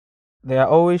there are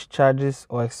always charges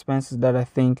or expenses that I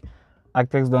think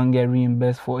architects don't get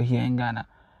reimbursed for here in Ghana.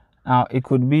 Now, it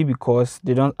could be because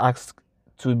they don't ask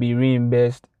to be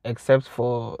reimbursed except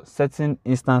for certain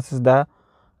instances that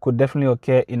could definitely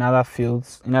occur in other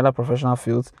fields, in other professional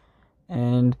fields.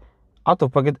 And out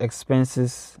of pocket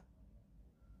expenses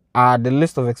are the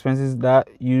list of expenses that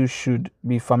you should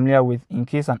be familiar with in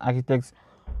case an architect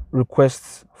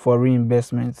requests for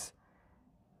reimbursements,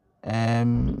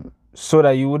 so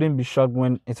that you wouldn't be shocked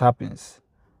when it happens.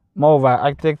 Moreover,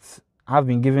 architects have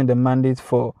been given the mandate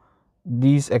for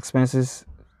these expenses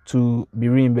to be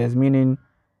reimbursed, meaning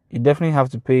you definitely have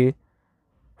to pay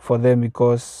for them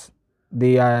because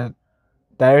they are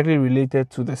directly related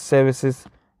to the services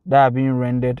that are being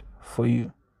rendered for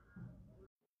you.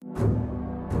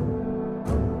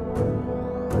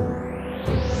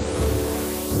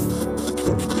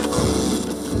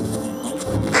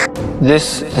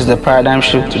 This is the paradigm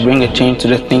shift to bring a change to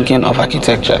the thinking of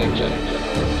architecture.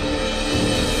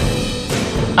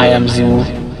 I am Ziwu.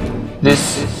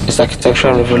 This is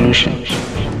Architectural Revolution.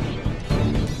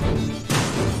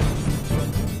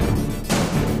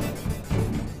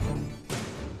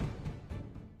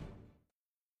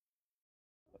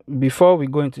 Before we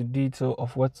go into detail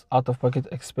of what's out-of-pocket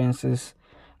expenses,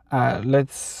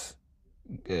 let's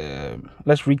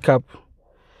recap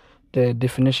the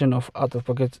definition of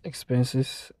out-of-pocket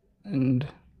expenses. And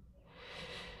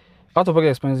out-of-pocket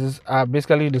expenses are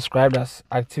basically described as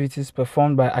activities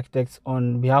performed by architects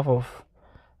on behalf of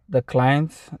the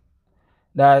client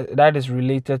that is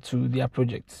related to their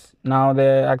projects. Now,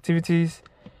 the activities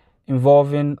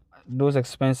involving those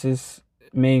expenses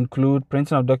may include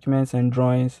printing of documents and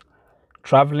drawings,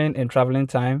 traveling and traveling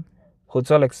time,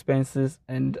 hotel expenses,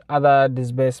 and other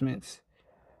disbursements.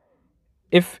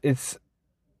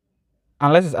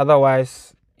 Unless it's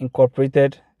otherwise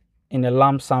incorporated in a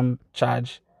lump sum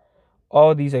charge,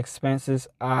 all these expenses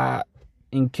are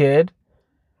incurred.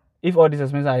 If all these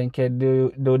expenses are incurred,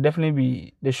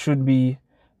 they should be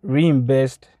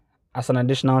reimbursed as an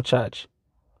additional charge.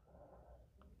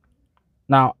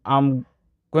 Now, I'm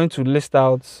going to list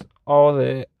out all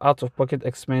the out-of-pocket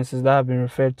expenses that have been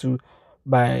referred to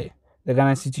by the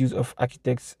Ghana Institute of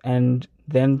Architects and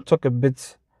then talk a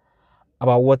bit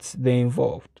about what they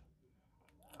involved.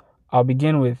 I'll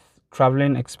begin with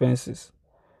traveling expenses,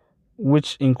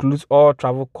 which includes all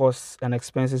travel costs and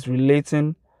expenses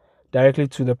relating directly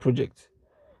to the project.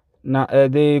 Now,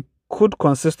 they could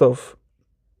consist of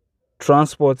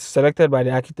transport selected by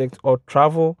the architect or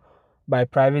travel by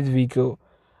private vehicle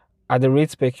at the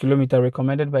rates per kilometer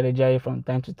recommended by the GIA from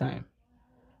time to time.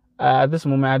 At this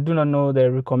moment, I do not know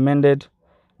the recommended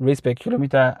rates per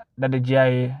kilometer that the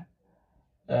GIA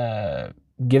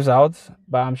gives out,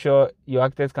 but I'm sure your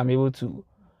architects can be able to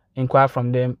inquire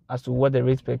from them as to what the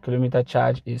rates per kilometer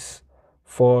charge is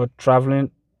for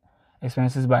traveling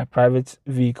expenses by private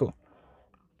vehicle.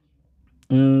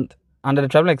 And under the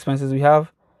traveling expenses, we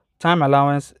have time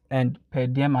allowance and per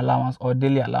diem allowance or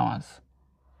daily allowance.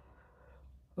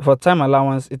 For time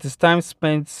allowance, it is time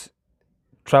spent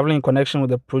traveling in connection with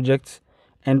the project,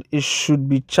 and it should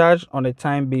be charged on a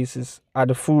time basis at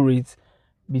the full rate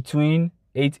between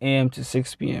 8 a.m. to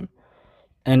 6 p.m.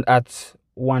 and at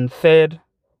 1/3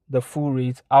 the full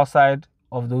rate outside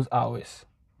of those hours.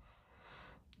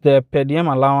 The per diem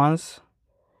allowance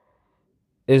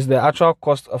is the actual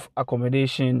cost of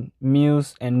accommodation,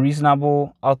 meals, and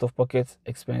reasonable out-of-pocket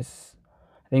expenses.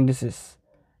 I think this is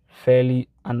fairly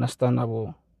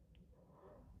understandable.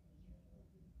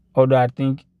 Although I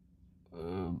think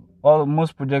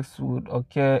most projects would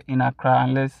occur in Accra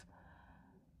unless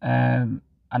an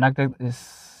architect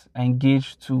is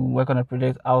engaged to work on a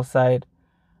project outside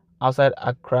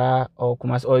Accra or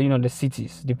Kumasi or the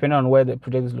cities, depending on where the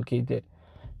project is located.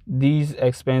 These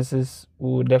expenses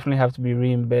will definitely have to be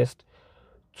reimbursed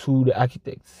to the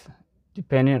architects,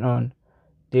 depending on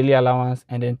daily allowance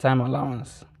and then time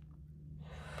allowance.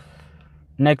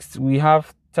 Next, we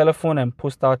have telephone and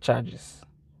postal charges.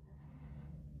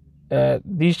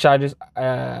 These charges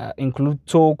include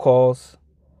toll calls,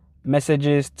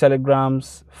 messages,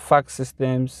 telegrams, fax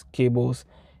systems, cables,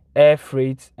 air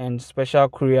freight, and special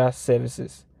courier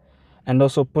services, and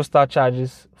also postal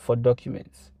charges for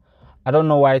documents. I don't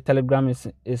know why telegram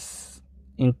is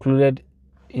included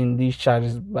in these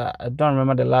charges, but I don't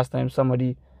remember the last time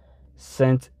somebody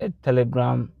sent a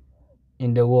telegram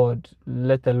in the world,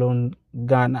 let alone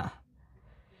Ghana.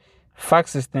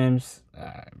 Fax systems,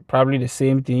 probably the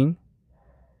same thing,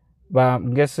 but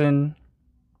I'm guessing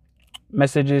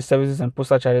messages, services, and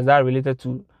postal charges that are related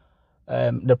to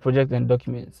the project and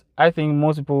documents. I think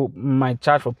most people might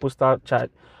charge for postal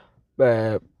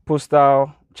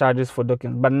charges for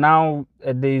documents. But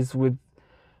nowadays, with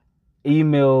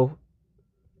email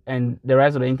and the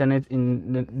rise of the internet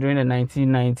during the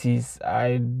 1990s,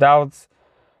 I doubt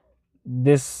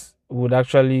this would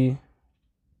actually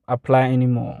apply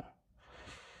anymore.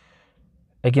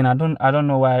 Again, I don't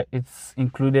know why it's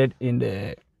included in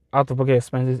the out-of-pocket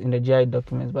expenses in the GI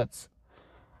documents, but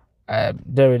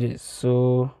there it is.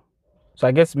 So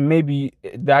I guess maybe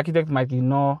the architect might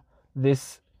ignore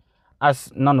this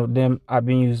as none of them are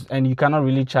being used, and you cannot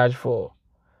really charge for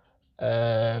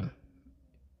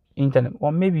internet,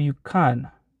 or maybe you can,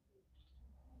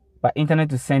 but internet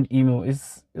to send email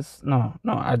is no.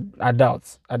 I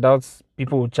doubt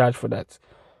people will charge for that.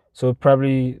 So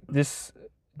probably this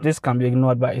can be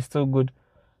ignored, but it's still good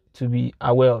to be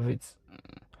aware of it.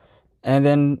 And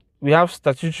then we have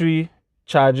statutory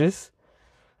charges.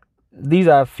 These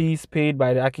are fees paid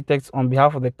by the architects on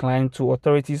behalf of the client to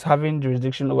authorities having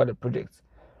jurisdiction over the project.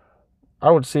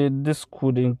 I would say this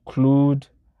could include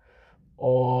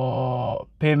or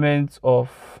payments of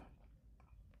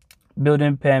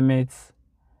building permits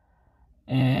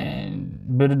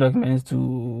and building documents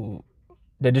to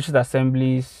the district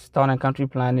assemblies, town and country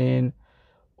planning,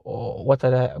 or what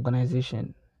other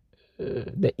organization?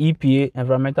 The EPA,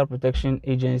 Environmental Protection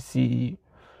Agency.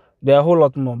 There are a whole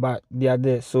lot more, but they are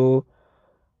there. So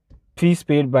fees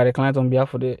paid by the client on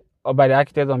behalf of by the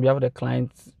architect on behalf of the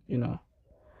client,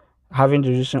 having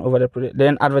jurisdiction over the project.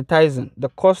 Then advertising, the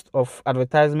cost of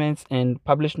advertisements and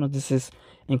published notices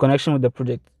in connection with the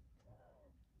project.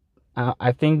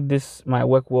 I think this might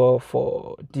work well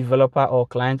for developer or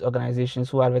client organizations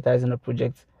who advertise in a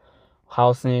project,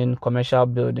 housing, commercial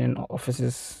building,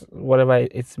 offices, whatever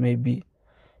it may be.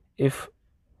 If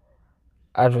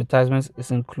advertisements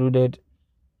is included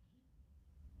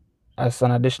as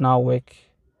an additional work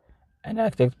and the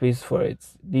architect pays for it,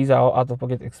 these are all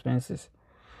out-of-pocket expenses.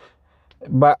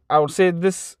 But I would say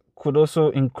this could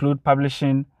also include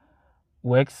publishing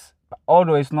works,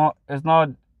 although it's not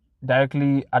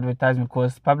directly advertising,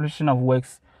 because publishing of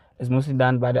works is mostly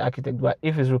done by the architect. But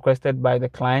if it's requested by the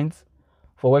client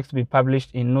for works to be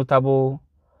published in notable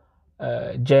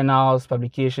journals,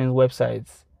 publications,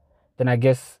 websites, then I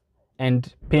guess,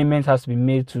 and payment has to be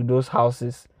made to those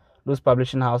houses, those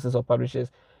publishing houses or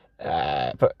publishers,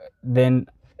 then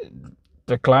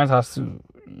the client has to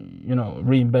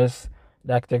reimburse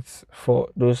the architects for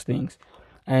those things.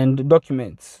 And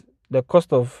documents, the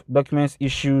cost of documents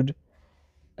issued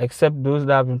except those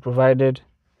that have been provided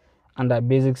under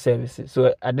basic services.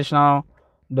 So additional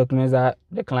documents that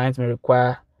the client may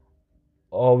require,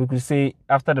 or we could say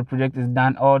after the project is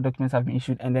done, all documents have been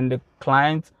issued, and then the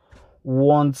client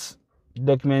wants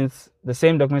documents, the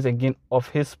same documents again of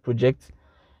his project,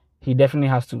 he definitely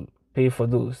has to pay for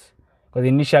those, because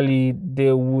initially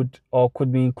they would or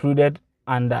could be included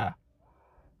under,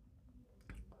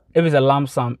 if it's a lump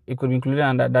sum, it could be included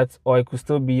under that, or it could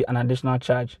still be an additional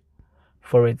charge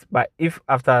for it. But if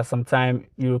after some time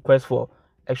you request for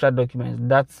extra documents,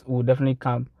 that will definitely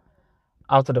come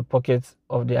out of the pocket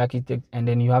of the architect, and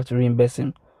then you have to reimburse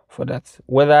him for that,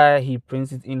 whether he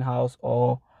prints it in-house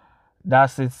or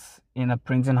does it in a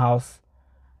printing house,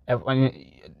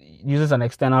 uses an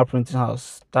external printing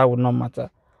house, that would not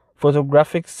matter.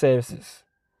 Photographic services,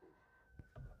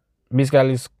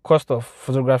 basically it's cost of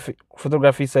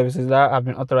photography services that have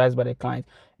been authorized by the client.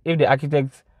 If the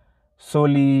architect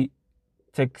solely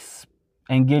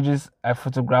engages a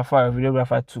photographer or a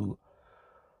videographer to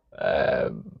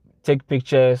take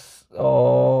pictures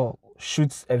or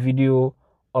shoots a video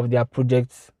of their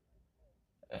project,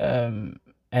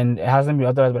 and it hasn't been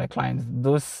authorized by the client,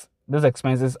 those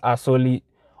expenses are solely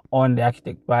on the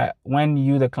architect. But when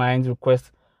you, the client,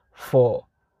 request for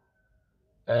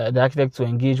the architect to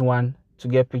engage one to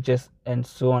get pictures and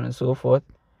so on and so forth,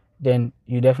 then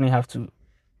you definitely have to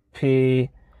pay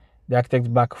the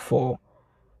architect back for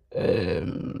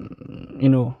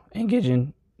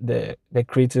engaging the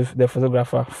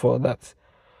photographer for that.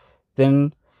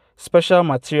 Then special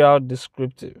material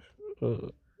descriptive,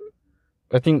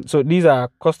 I think so. These are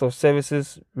cost of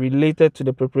services related to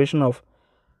the preparation of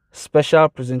special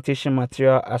presentation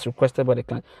material as requested by the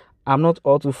client. I'm not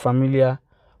all too familiar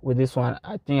with this one.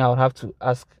 I think I would have to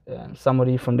ask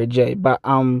somebody from the GI, but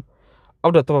off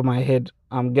the top of my head,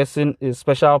 I'm guessing a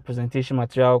special presentation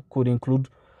material could include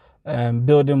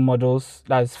building models,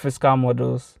 that's physical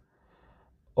models,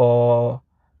 or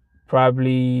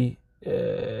probably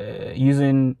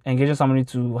engaging somebody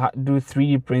to do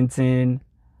 3D printing.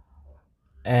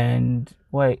 And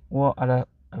what other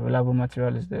available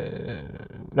material is there?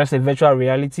 Let's say virtual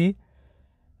reality,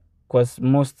 because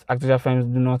most architecture firms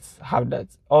do not have that.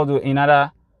 Although in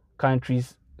other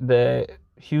countries, the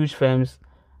huge firms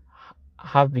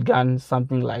have begun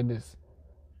something like this.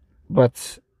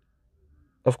 But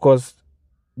of course,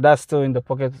 that's still in the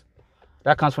pocket.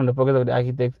 That comes from the pocket of the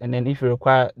architect. And then if you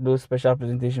require those special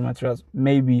presentation materials,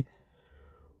 maybe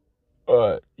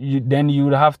you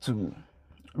would have to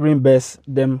reimburse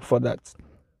them for that.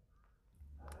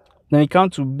 Then it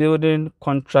comes to building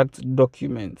contract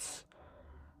documents.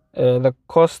 The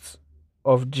cost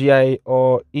of GI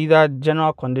or either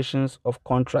general conditions of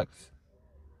contracts.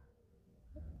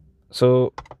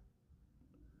 So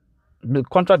the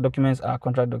contract documents are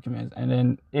contract documents, and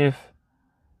then if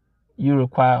you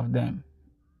require of them,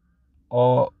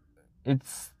 or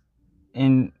it's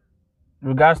in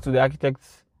regards to the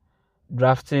architect's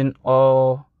drafting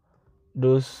all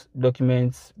those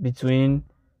documents between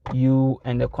you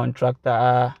and the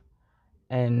contractor,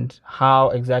 and how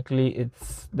exactly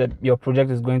it's that your project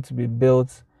is going to be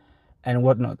built and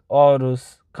whatnot, all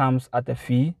those comes at a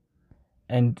fee.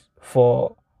 And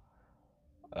for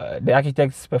the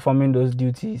architects performing those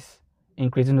duties in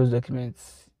creating those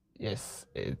documents, yes,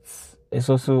 it's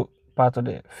also part of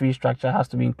the fee structure, has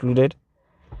to be included.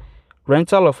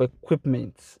 Rental of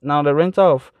equipment. Now, the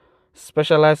rental of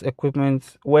specialized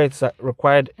equipment where it's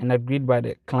required and agreed by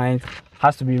the client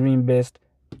has to be reimbursed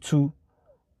to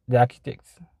the architect.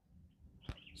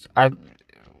 So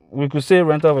we could say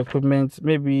rental of equipment.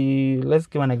 Maybe let's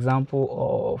give an example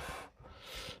of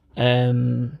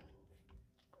a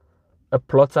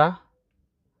plotter.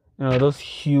 Those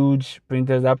huge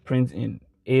printers that print in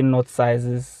A0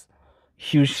 sizes,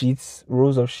 huge sheets,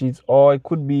 rows of sheets. Or it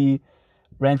could be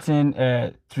renting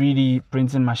a 3D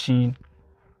printing machine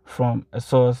from a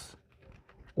source,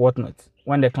 whatnot.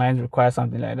 When the client requires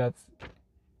something like that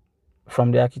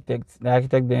from the architect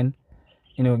then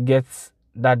gets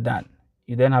that done.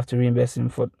 You then have to reimburse him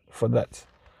for that.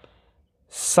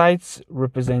 Site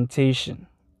representation.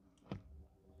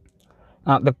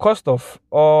 Now, the cost of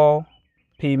all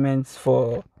payments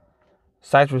for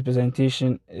site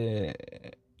representation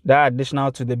that are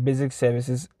additional to the basic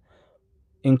services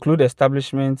include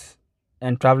establishment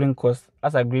and traveling costs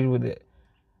as agreed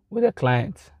with the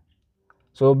client.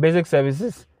 So basic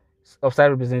services of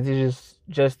site representation is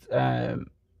just I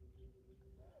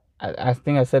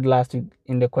think I said last week,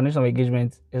 in the condition of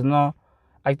engagement, is not,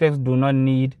 architects do not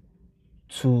need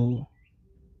to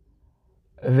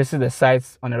visit the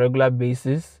sites on a regular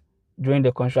basis during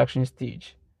the construction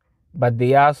stage, but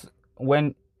they are,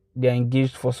 when they are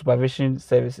engaged for supervisory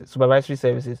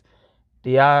services,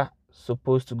 they are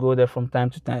supposed to go there from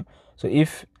time to time. So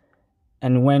if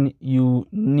and when you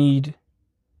need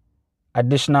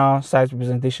additional site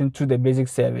representation to the basic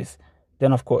service,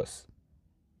 then of course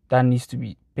that needs to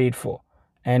be paid for.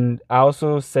 And I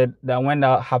also said that when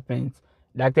that happens,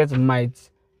 the architect might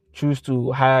choose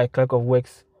to hire a clerk of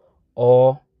works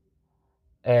or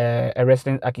a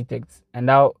resident architect, and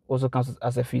that also comes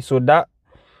as a fee. So that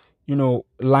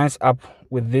lines up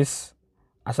with this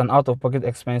as an out-of-pocket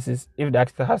expenses if the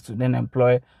architect has to then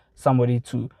employ somebody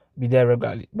to be there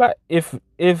regularly. But if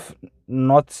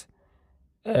not,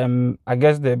 I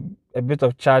guess a bit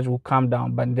of charge will come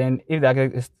down. But then if the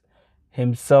architect is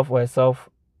himself or herself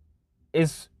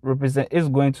is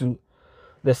going to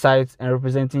the site and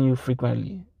representing you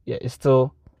frequently, it's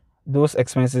still those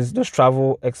expenses, those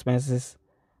travel expenses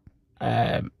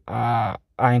are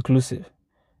inclusive.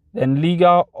 Then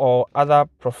legal or other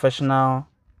professional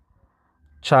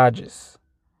charges.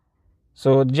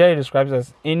 So Jerry describes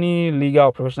as any legal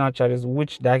or professional charges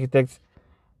which the architect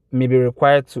may be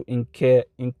required to incur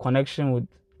in connection with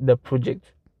the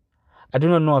project. I do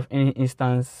not know of any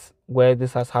instance where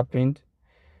this has happened.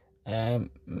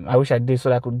 I wish I did so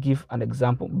that I could give an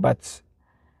example, but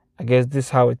I guess this is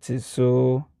how it is.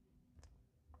 So,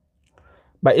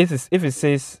 but if it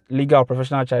says legal or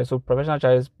professional charges, so professional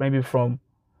charges maybe from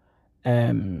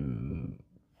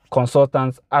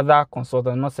consultants, other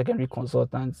consultants, not secondary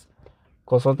consultants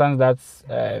that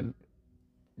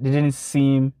didn't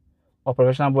seem, or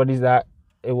professional bodies that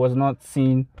it was not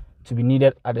seen to be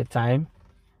needed at the time.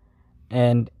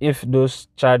 And if those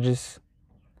charges,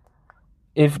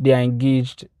 if they are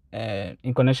engaged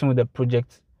in connection with the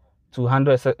project to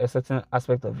handle a certain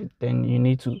aspect of it, then you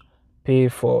need to pay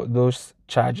for those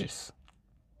charges.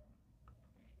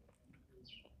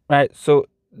 Right, so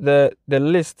the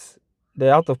list,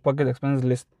 the out-of-pocket expense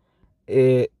list,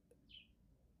 it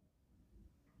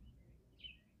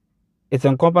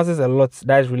encompasses a lot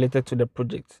that is related to the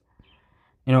project.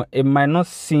 It might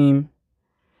seem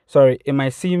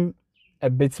a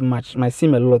bit much, might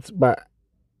seem a lot, but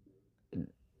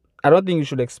I don't think you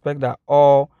should expect that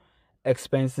all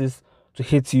expenses to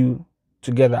hit you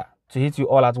together, to hit you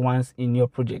all at once in your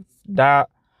project. That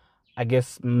I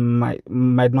guess might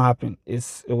not happen.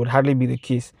 It would hardly be the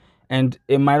case, and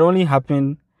it might only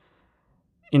happen,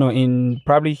 in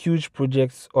probably huge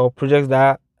projects or projects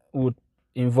that would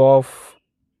involve,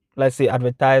 let's say,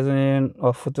 advertising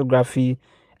or photography,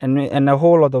 and a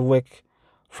whole lot of work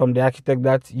from the architect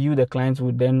that you, the client,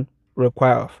 would then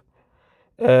require of.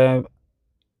 Uh,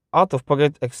 Out of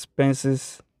pocket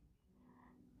expenses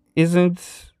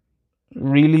isn't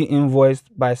really invoiced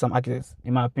by some architects.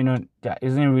 In my opinion, yeah,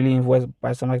 isn't really invoiced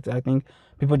by some architects. I think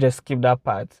people just skip that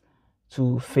part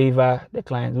to favor the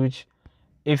client, which,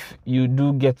 if you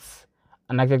do get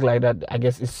an architect like that, I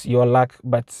guess it's your luck,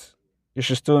 but you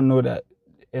should still know that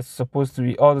it's supposed to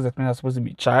be, all those expenses are supposed to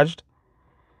be charged.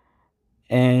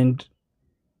 And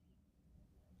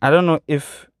I don't know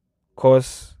if,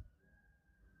 cause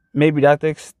maybe the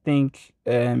architects think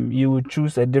you would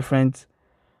choose a different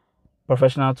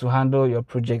professional to handle your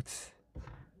projects.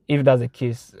 If that's the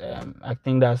case, I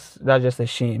think that's just a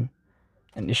shame,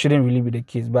 and it shouldn't really be the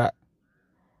case. But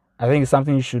I think it's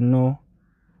something you should know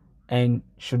and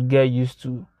should get used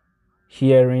to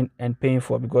hearing and paying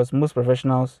for, because most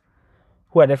professionals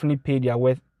who are definitely paid their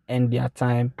worth and their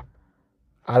time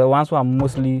are the ones who are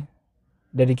mostly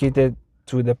dedicated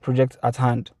to the project at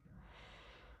hand.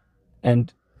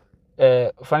 And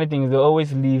funny thing is, they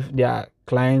always leave their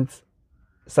clients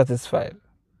satisfied.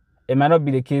 It might not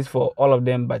be the case for all of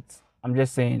them, but I'm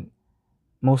just saying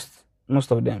most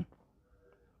of them.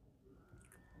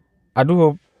 I do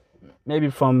hope maybe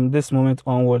from this moment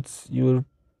onwards you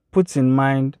put in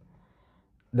mind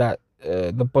that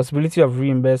the possibility of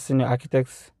reimbursing your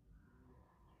architects,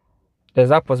 there's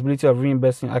that possibility of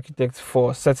reimbursing architects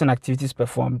for certain activities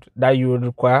performed that you would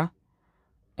require.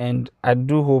 And I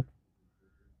do hope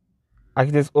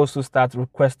architects also start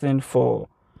requesting for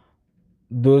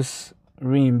those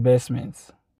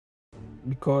reimbursements,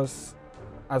 because,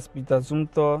 as Peter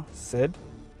Zumthor said,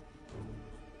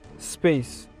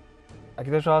 space,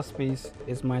 architectural space,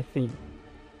 is my thing.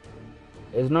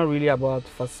 It's not really about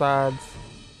facades,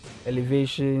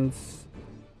 elevations,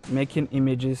 making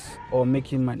images, or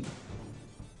making money.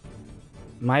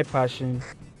 My passion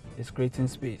is creating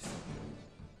space.